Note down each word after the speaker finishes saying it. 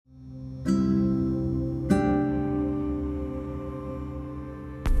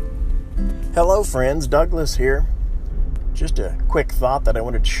Hello friends, Douglas here. Just a quick thought that I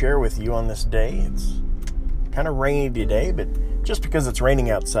wanted to share with you on this day. It's kind of rainy today, but just because it's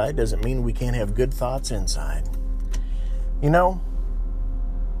raining outside doesn't mean we can't have good thoughts inside. You know,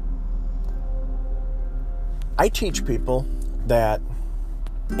 I teach people that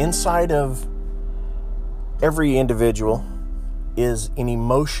inside of every individual is an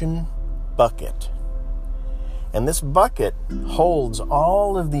emotion bucket. And this bucket holds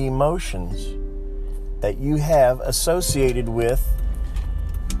all of the emotions that you have associated with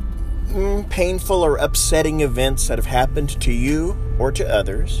painful or upsetting events that have happened to you or to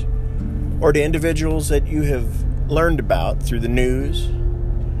others, or to individuals that you have learned about through the news,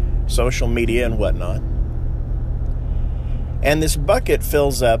 social media, and whatnot. And this bucket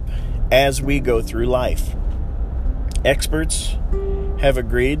fills up as we go through life. Experts have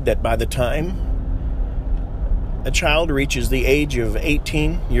agreed that by the time a child reaches the age of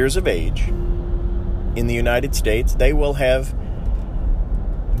 18 years of age in the United States, they will have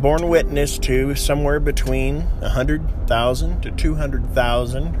borne witness to somewhere between 100,000 to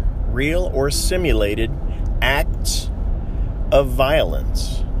 200,000 real or simulated acts of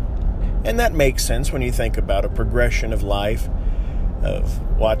violence. And that makes sense when you think about a progression of life,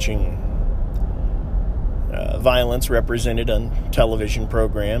 of watching violence represented on television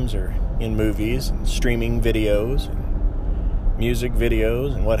programs or in movies and streaming videos and music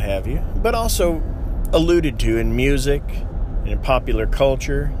videos and what have you, but also alluded to in music and in popular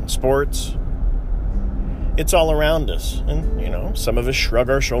culture and sports. It's all around us. And, you know, some of us shrug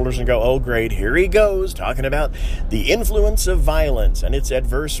our shoulders and go, oh, great, here he goes, talking about the influence of violence and its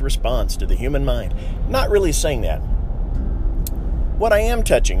adverse response to the human mind. Not really saying that. What I am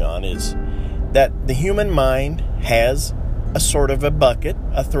touching on is that the human mind has a sort of a bucket,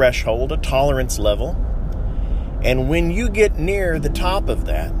 a threshold, a tolerance level. And when you get near the top of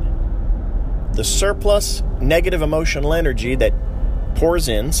that, the surplus negative emotional energy that pours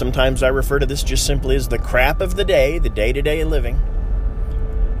in, sometimes I refer to this just simply as the crap of the day, the day-to-day living,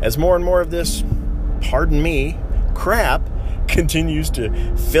 as more and more of this, pardon me, crap continues to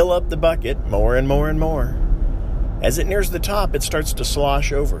fill up the bucket more and more and more. As it nears the top, it starts to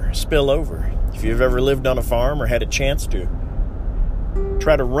slosh over, spill over. If you've ever lived on a farm or had a chance to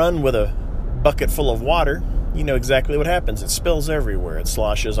try to run with a bucket full of water, you know exactly what happens. It spills everywhere. It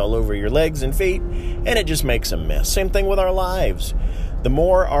sloshes all over your legs and feet, and it just makes a mess. Same thing with our lives. The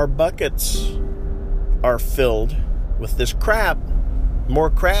more our buckets are filled with this crap, more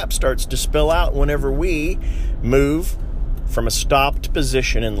crap starts to spill out whenever we move from a stopped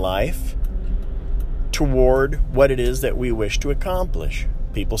position in life toward what it is that we wish to accomplish.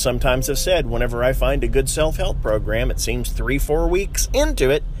 People sometimes have said, whenever I find a good self-help program, it seems 3-4 weeks into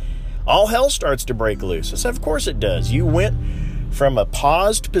it, all hell starts to break loose. I said, of course it does. You went from a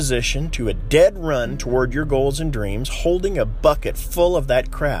paused position to a dead run toward your goals and dreams, holding a bucket full of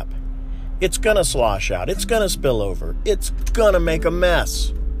that crap. It's going to slosh out. It's going to spill over. It's going to make a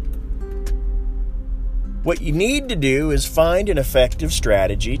mess. What you need to do is find an effective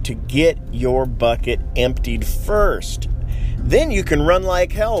strategy to get your bucket emptied first. Then you can run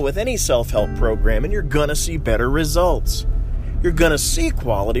like hell with any self-help program, and you're going to see better results. You're going to see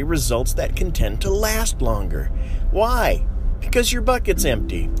quality results that can tend to last longer. Why? Because your bucket's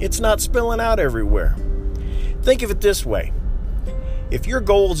empty. It's not spilling out everywhere. Think of it this way. If your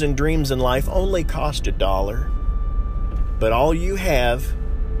goals and dreams in life only cost $1, but all you have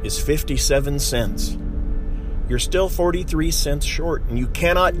is 57 cents, you're still 43 cents short, and you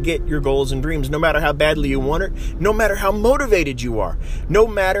cannot get your goals and dreams no matter how badly you want it, no matter how motivated you are, no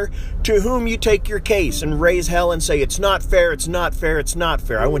matter to whom you take your case and raise hell and say, it's not fair, it's not fair, it's not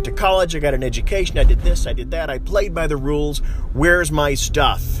fair. I went to college, I got an education, I did this, I did that, I played by the rules, where's my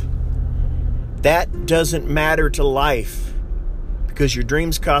stuff? That doesn't matter to life, because your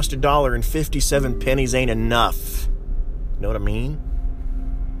dreams cost $1 and 57 pennies ain't enough. Know what I mean?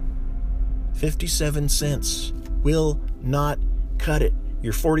 57 cents will not cut it.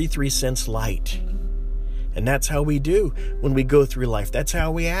 You're 43 cents light. And that's how we do when we go through life. That's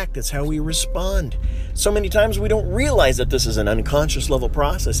how we act. That's how we respond. So many times we don't realize that this is an unconscious level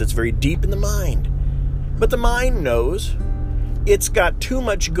process. It's very deep in the mind. But the mind knows it's got too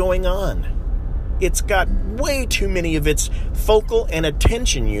much going on. It's got way too many of its focal and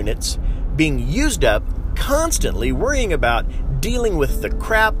attention units being used up, constantly worrying about dealing with the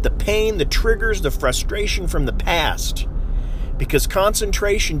crap, the pain, the triggers, the frustration from the past. Because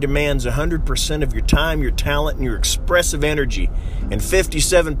concentration demands 100% of your time, your talent, and your expressive energy. And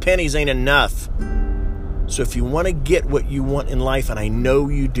 57 pennies ain't enough. So if you want to get what you want in life, and I know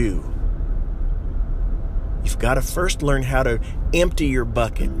you do, you've got to first learn how to empty your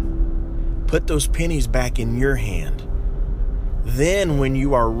bucket. Put those pennies back in your hand. Then when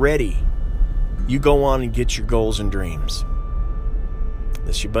you are ready, you go on and get your goals and dreams.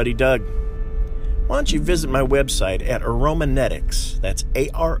 This is your buddy Doug. Why don't you visit my website at Aromanetics, that's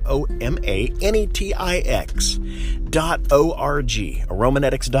AROMANETIX.org,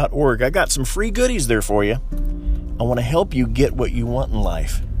 aromanetics.org. I got some free goodies there for you. I want to help you get what you want in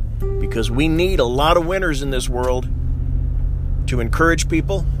life, because we need a lot of winners in this world to encourage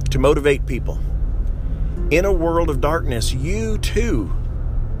people, to motivate people. In a world of darkness, you too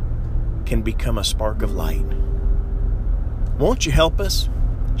can become a spark of light. Won't you help us?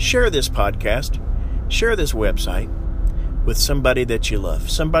 Share this podcast, share this website with somebody that you love,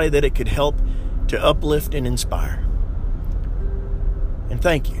 somebody that it could help to uplift and inspire. And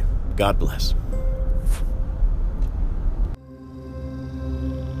thank you. God bless.